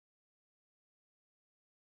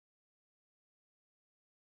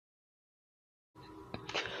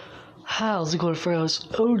How's it going, friends?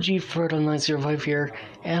 OG Fertile905 here,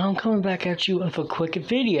 and I'm coming back at you with a quick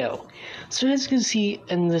video. So as you can see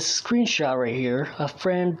in this screenshot right here, a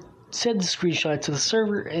friend sent the screenshot to the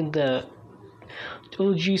server in the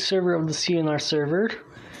OG server of the CNR server,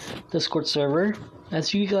 Discord server.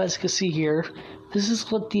 As you guys can see here, this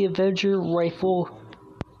is what the Avenger Rifle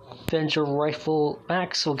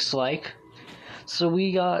Max looks like. So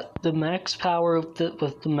we got the max power with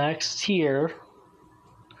the max tier,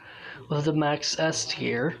 with the max S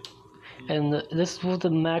tier, and this is what the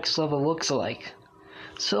max level looks like.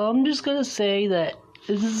 So I'm just gonna say that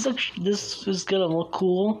this is gonna look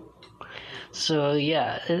cool. So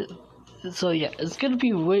yeah, it's gonna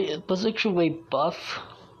be it's actually way buff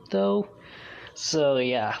though. So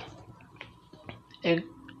yeah,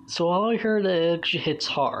 so all I heard that it actually hits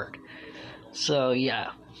hard. So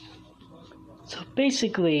yeah. So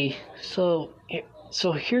basically, so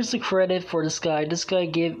here's the credit for this guy.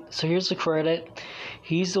 Here's the credit.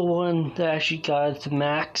 He's the one that actually got it to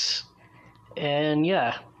max. And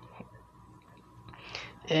yeah.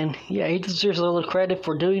 He deserves a little credit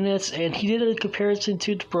for doing this. And he did it in comparison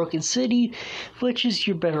to the Broken City, which is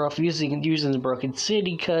you're better off using the Broken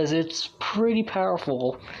City because it's pretty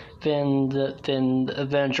powerful than the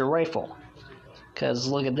Avenger Rifle. Because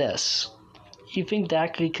look at this. You think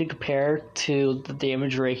that could compare to the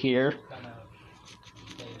damage right here?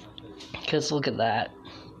 Because look at that.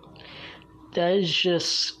 That is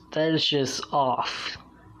just off.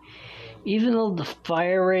 Even though the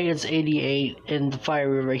fire rate is 88 and the fire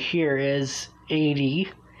rate right here is 80,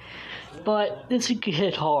 but this could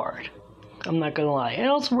hit hard. I'm not gonna lie. And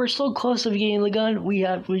also, we're so close to getting the gun. We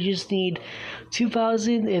just need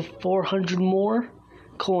 2,400 more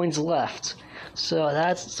coins left. So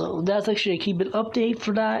that's actually a keep it update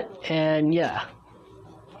for that. And yeah.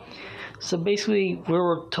 So basically, we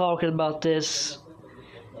were talking about this,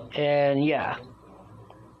 and yeah.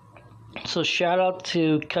 So shout out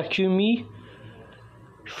to Kakumei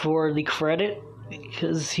for the credit,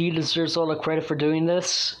 because he deserves all the credit for doing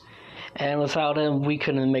this, and without him, we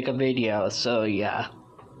couldn't make a video. So yeah.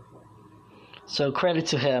 So credit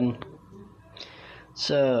to him.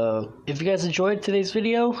 So if you guys enjoyed today's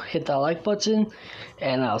video, hit that like button,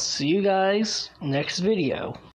 and I'll see you guys next video.